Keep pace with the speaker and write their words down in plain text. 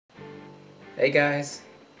Hey guys,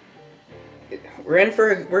 we're in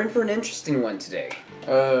for an interesting one today.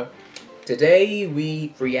 Today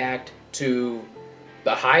we react to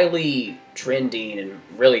the highly trending and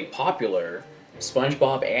really popular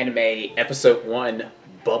SpongeBob anime episode 1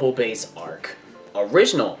 Bubble Base Arc,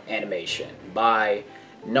 original animation by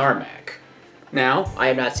Narmak. Now, I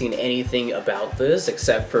have not seen anything about this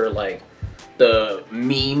except for like the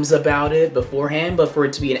memes about it beforehand, but for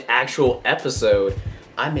it to be an actual episode,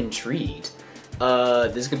 I'm intrigued.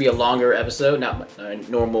 This is gonna be a longer episode, not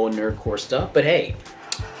normal nerdcore stuff, but hey,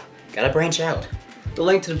 gotta branch out. The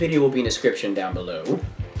link to the video will be in the description down below,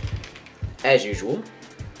 as usual.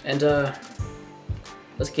 And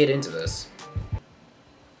let's get into this.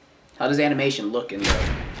 How does animation look in the...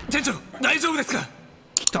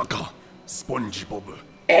 Spongebob.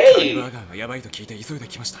 Hey!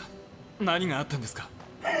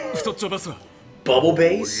 Bubble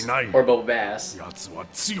Base? Or Bubble Bass? 奴は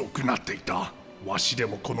強くなっていた。わしで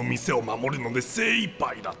もこの店を守るので精一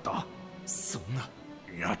杯だった。そんな。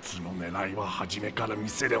奴の狙いは初めから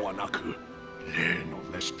店ではなく、例の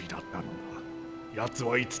レシピだったのだ。奴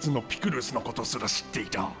は5つのピクルスのことすら知ってい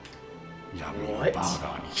た。闇のバーガ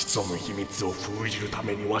ーに潜む秘密を封じるた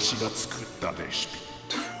めにわしが作ったレシピ。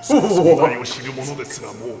その存在を知る者です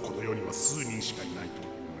らもうこの世には数人しかいない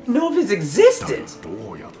と。No, if it's existed!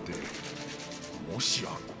 どうやって、もしや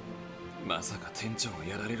まさか店長を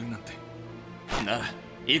やられるなんて。なら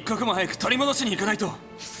一刻も早く取り戻しに行かないと。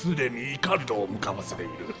すでにイカルドを向かわせてい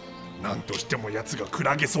る。何としても奴がク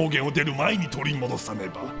ラゲ草原を出る前に取り戻さね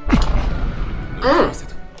ば。向かわせ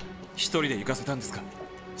た。一人で行かせたんですか。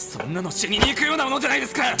そんなの死にに行くようなものじゃないで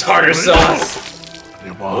すか。Tartar sauce! あ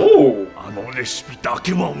れはあのレシピだ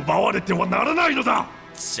けは奪われてはならないのだ。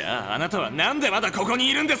じゃああなたはなんでまだここに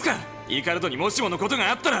いるんですか。イカルドにもしものこと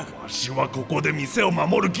があったら。わしはここで店を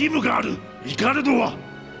守る義務がある。イカルドは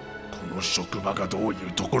この職場がどうい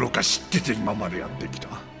うところか知ってて今までやってきた。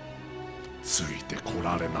ついてこ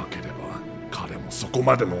られなければ彼もそこ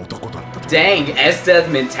までの男だったと。 Dang, S-Death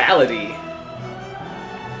mentality.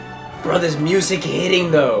 Bro, this music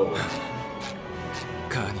hitting though.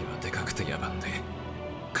 カーニはでかくて野蛮で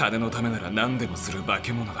金のためなら何でもする化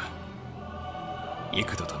け物だ。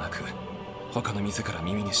幾度となく他の店から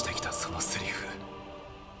耳にしてきたそのセリフ、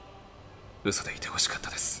嘘でいてほしかった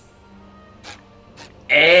です。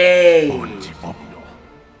Hey! ボンジボブよ、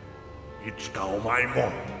いつかお前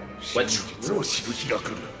も真実を知る日が来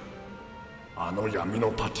る。あの闇の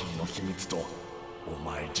パティの秘密とお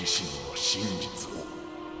前自身の真実を。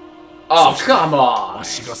Oh, come on! わ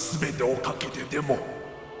しが全てをかけてでも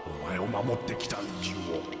お前を守ってきた理由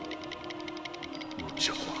を無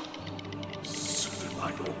茶はするな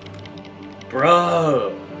よ。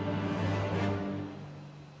 Bro!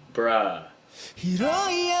 Bruh.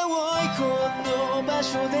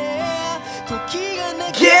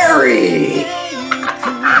 Gary!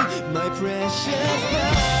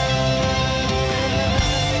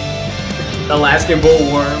 Alaskan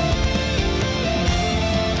bullworm.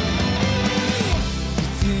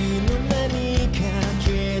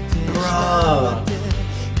 Bruh.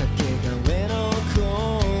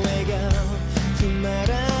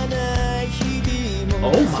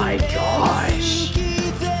 Oh my gosh.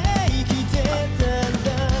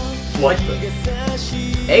 What the?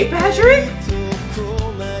 Hey, Patrick?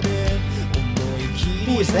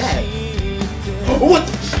 Who is that? What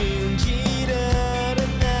the?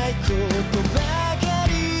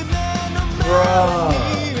 Bruh.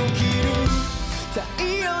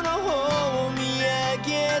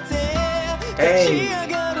 Hey.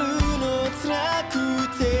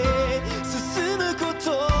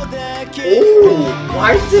 Oh,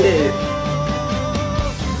 why did it?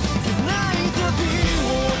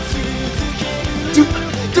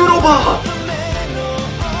 Doodle Bob!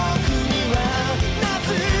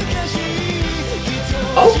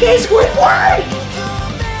 Okay, Squidward!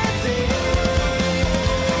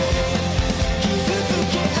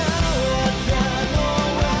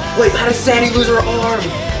 Wait, how does Sandy lose her arm?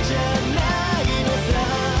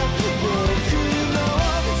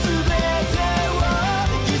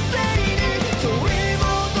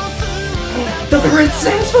 The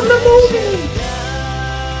princess from the movie!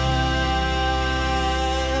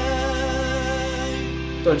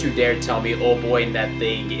 Don't you dare tell me old boy in that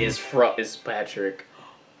thing is Patrick.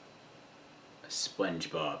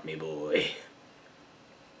 SpongeBob, me boy.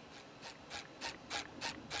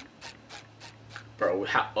 Bro,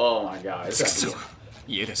 how, oh my god.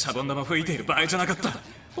家でシャボン玉吹いている場合じゃなかった。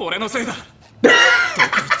俺のせいだ。どこ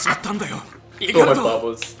行っちまったんだよ。イカル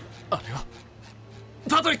ド。あれは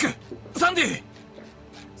パトリック、サンディ。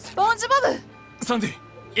スポンジボブ。サンデ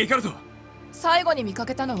ィ、イカルド。最後に見か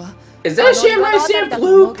けたのは Is that Samurai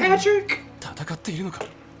Champloo, Patrick? 戦っているのか。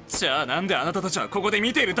じゃあなんであなたたちはここで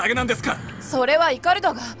見ているだけなんですか。それはイカル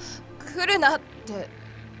ドが来るなって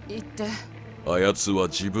言って。あやつは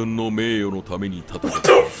自分の名誉のために戦う。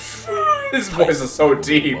His voice is so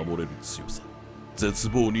deep. 守れる強さ、絶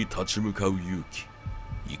望に立ち向かう勇気、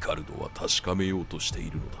イカルドは確かめようとして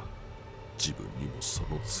いるのだ。自分にもそ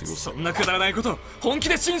の強さ。そんなくだらないことを本気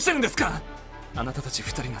で信じてるんですか。あなたたち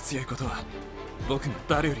二人が強いことは僕が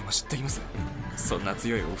誰よりも知っています。そんな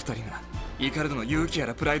強いお二人がイカルドの勇気や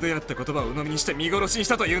らプライドやらって言葉を鵜呑みにして見殺しにし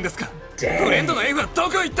たと言うんですか。フレンドの F はど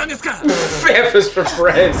こ行ったんですか。 F is for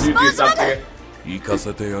friends. You do something. 行か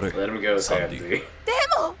せてやれ。 Let him go, サンディ。 Sandy. で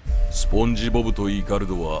もスポンジボブとイカル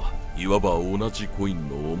ドはいわば同じコイン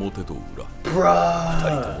の表と裏。二人と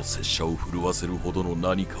Bruh. も拙者を震わせるほどの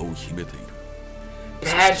何かを秘めている。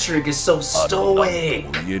 Patrick is so あの何 stoic. と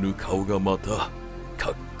も言えぬ顔がまたか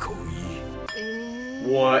っこい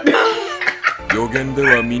い。 What? 予言で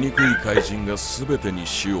は醜い怪人が全てに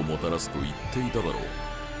死をもたらすと言っていただろう。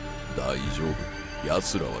大丈夫、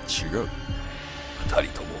奴らは違う。二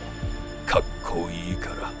人ともかっこいいか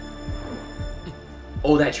ら。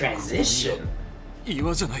 Oh, that transition.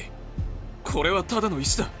 岩じゃない。これはただの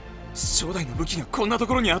石だ。初代の武器がこんなと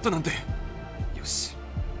ころにあったなんて。よし、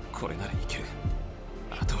これならいける。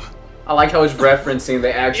あとは I like how he's referencing the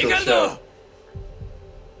イ actual カル show. ド。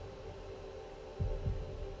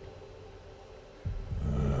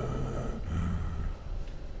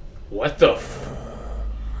What the f...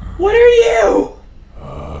 What are you?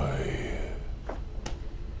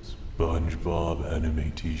 Spongebob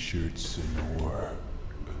anime t-shirts and more.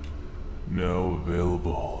 Now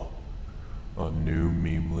available on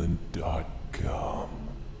newmemeland.com.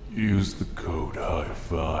 Use the code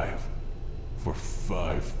HIGH5 for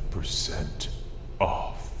 5%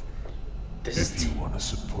 off. This If is... you want to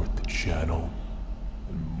support the channel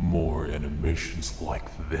and more animations like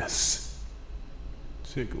this,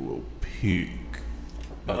 take a little peek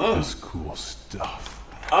at this cool stuff.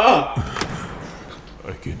 I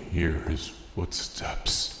can hear his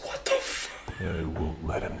footsteps. What the f... I won't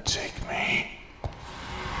let him take me.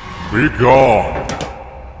 Be gone!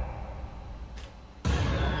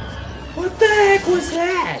 What the heck was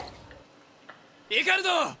that? イカルド。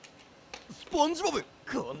スポンジボブ、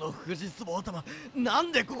この富士壺頭、な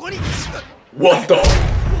んでここに。 What the...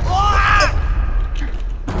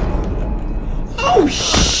 Oh,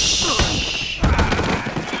 sh...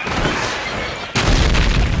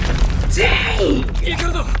 Dang! イカ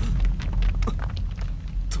ルド。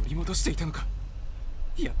取り戻していたのか。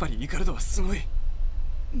やっぱりイカルドはすごい。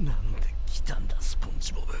なんで来たんだスポン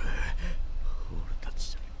ジボブ。俺た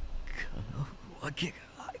ちじゃ叶うわけが。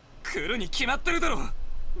来るに決まってるだろ。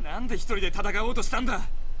なんで一人で戦おうとしたんだ。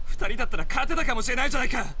二人だったら勝てたかもしれないじゃない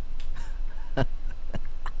か。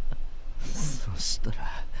そしたら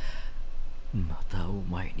またお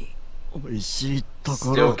前に美味しいと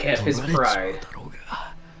ころを Still 取ら kept れ his ちゃうだ pride. ろうが、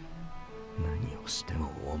何をしても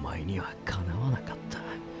お前にはかなわなかった。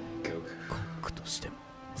コックとしても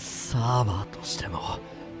サーバーとしても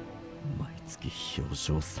毎月表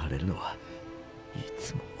彰されるのはい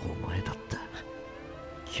つもお前だった。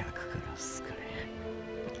客から好かれ、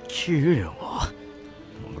給料も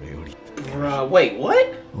俺より。 Bruh, wait, what?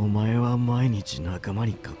 お前は毎日仲間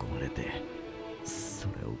に囲まれて、そ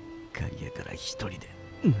れを外野から一人で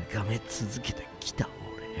眺め続けてきた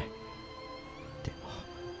俺。でも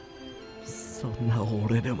そんな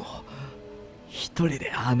俺でも一人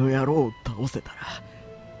であの野郎を倒せたら、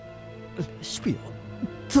レシピを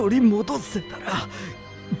取り戻せたら。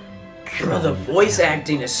 Bro, the voice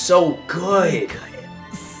acting is so good.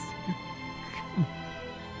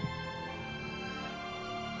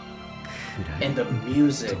 And the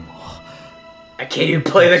music. I can't even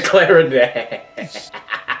play the clarinet.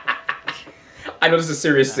 I know this is a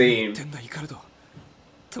serious scene. てんだイカルド。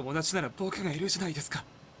友達なら僕がいるじゃないですか。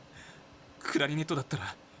クラリネットだった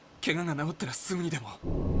ら怪我が治ったらすぐにでも。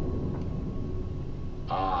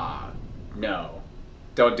Ah, no.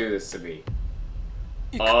 Don't do this to me.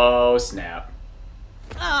 Oh, snap.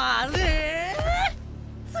 あれ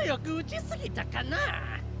強く打ちすぎたかな。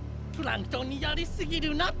プランクトンにやりすぎ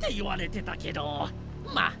るなって言われてたけど、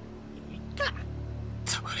まあいいか。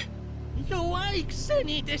黙れ。弱いくせ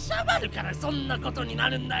にでしゃばるからそんなことにな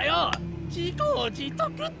るんだよ。自業自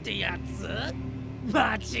得ってやつ。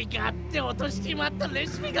間違って落としちまったレ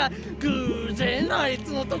シピが偶然あい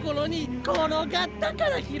つのところに転がったか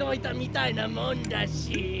ら拾えたみたいなもんだ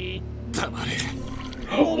し。黙れ。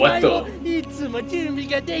お前もいつも準備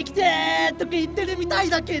ができてとか言ってるみたい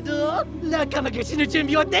だけど、仲間が死ぬ準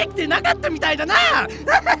備はできてなかったみたいだな。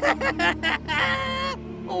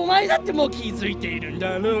お前だってもう気づいているん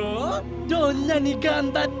だろう。どんなに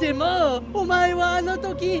頑張ってもお前はあの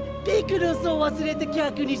時ピクルスを忘れて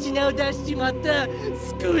客に品を出しちまった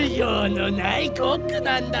救いようのないコック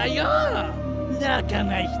なんだよ。仲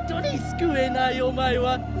間一人救えないお前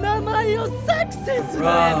は名前をサクセスの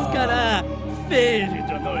やつからフェール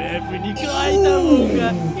ドの F に変えた方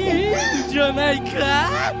がいいんじゃない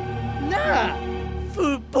かなあ、ス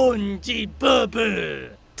ポンジボ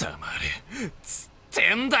ブ。黙れつっ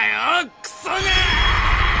てんだよクソが。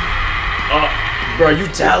Bro, you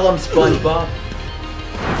tell him, SpongeBob.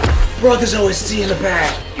 Bro, there's OST in the back.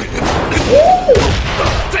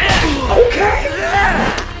 Okay.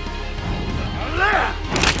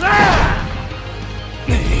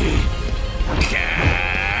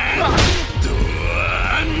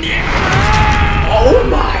 Oh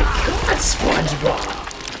my God, SpongeBob.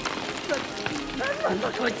 なん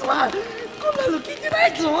だこいつは。こんなの聞いてな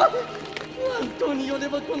いぞ。本当によれ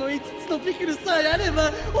ばこの5つのピクルさえあれ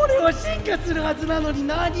ば俺は進化するはずなのに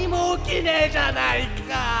何も起きねえじゃない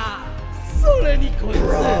か。それにこいつ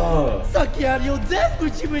さっきあれを全部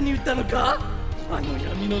自分に言ったのか。あの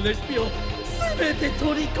闇のレシピを全て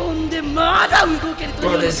取り込んでまだ動けるとい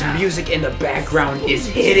うのか。 Bro, this music in the background is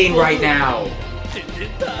hitting right now. 全然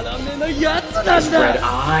たらめなやつなん His だ。 red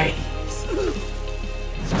eyes.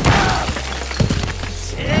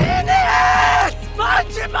 死ねースポ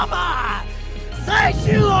ンジボブ。最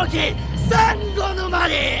終奥義サンゴ沼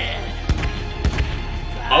に。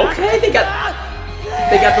 Okay, they got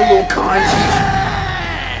the little kanji.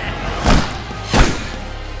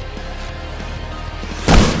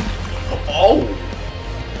 Oh.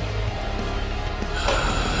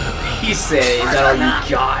 He said, is that all you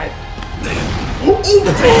got?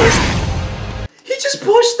 He just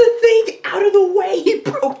pushed the thing out of the way. He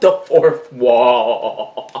broke the fourth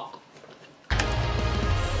wall.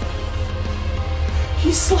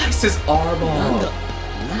 He sliced his arm off.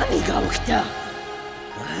 何が起きた。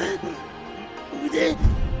腕。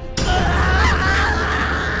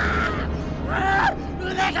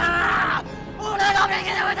腕が。俺の右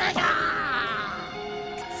の腕が。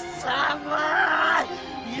寒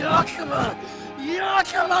い。よくも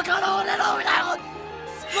この俺の腕を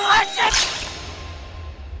スポンジ。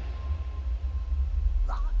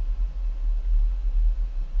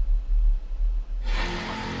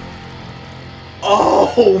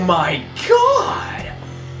Oh my God!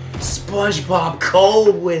 SpongeBob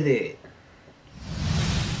cold with it.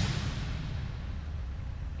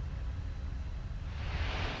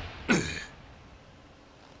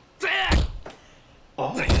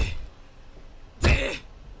 Oh.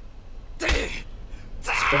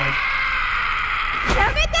 Sponge.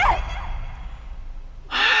 や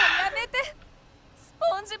めてスポ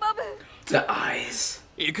ンジボブ。 The eyes.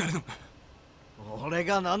 イカルド。俺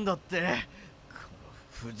がなんだって、この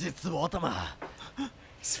不実頭。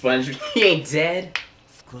 Sponge, he ain't dead.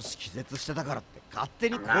 少し気絶してたからって勝手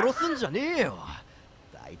に殺すんじゃねえよ。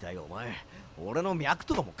大体お前、俺の脈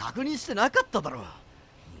とかも確認してなかっただろ。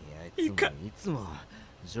いや、いつも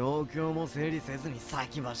状況も整理せずに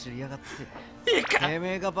先走りやがって。て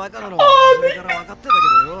めえがバカなのは初めから分かってた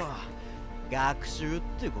けどよ。学習っ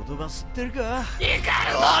て言葉知ってるか。イカ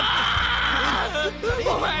ル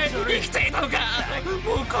ド。お前生きていたのか。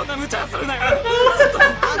もうこんな無茶するなよ。ずっ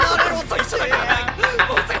と一緒だからな。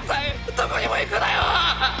もう絶対どこにも行くなよ。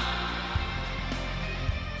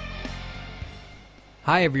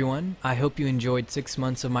 Hi everyone, I hope you enjoyed 6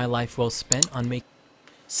 months of my life well spent on making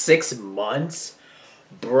 6 months?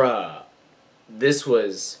 Bruh. This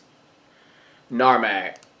was...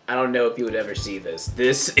 Narmak, I don't know if you would ever see this.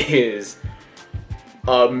 This is...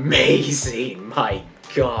 amazing. My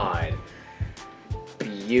God.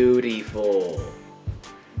 Beautiful.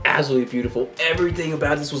 Absolutely beautiful. Everything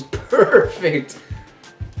about this was perfect.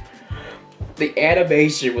 The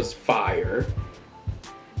animation was fire.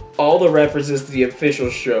 All the references to the official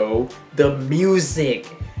show, the music,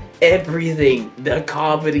 everything, the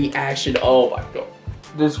comedy, action, oh my God.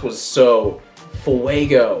 This was so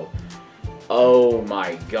fuego. Oh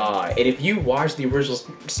my God. And if you watch the original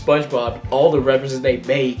SpongeBob, all the references they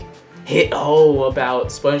make hit home about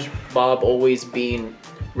SpongeBob always being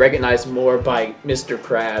recognized more by Mr.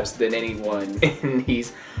 Krabs than anyone. And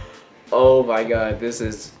he's, oh my God, this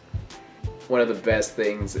is one of the best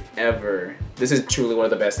things ever. This is truly one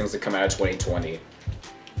of the best things to come out of 2020.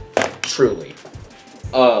 Truly.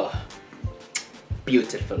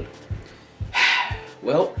 Beautiful.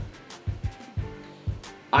 Well,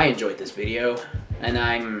 I enjoyed this video, and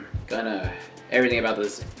I'm gonna... Everything about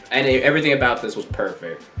this was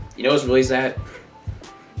perfect. You know what's really sad?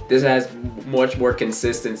 This has much more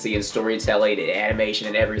consistency in storytelling and animation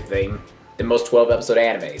and everything than most 12-episode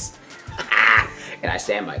animes. And I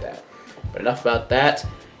stand by that. But enough about that.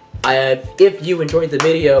 If you enjoyed the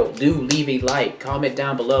video, do leave a like, comment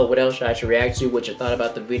down below what else I should react to, what you thought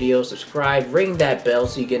about the video, subscribe, ring that bell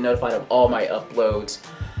so you get notified of all my uploads,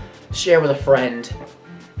 share with a friend,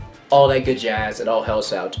 all that good jazz. It all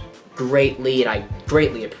helps out greatly, and I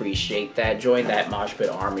greatly appreciate that. Join that Mosh Pit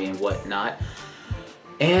army and whatnot.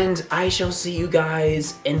 And I shall see you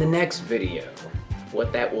guys in the next video.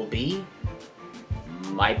 What that will be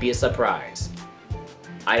might be a surprise.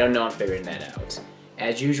 I don't know, I'm figuring that out.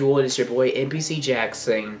 As usual, it is your boy NPC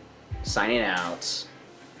Jackson, signing out.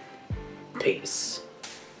 Peace.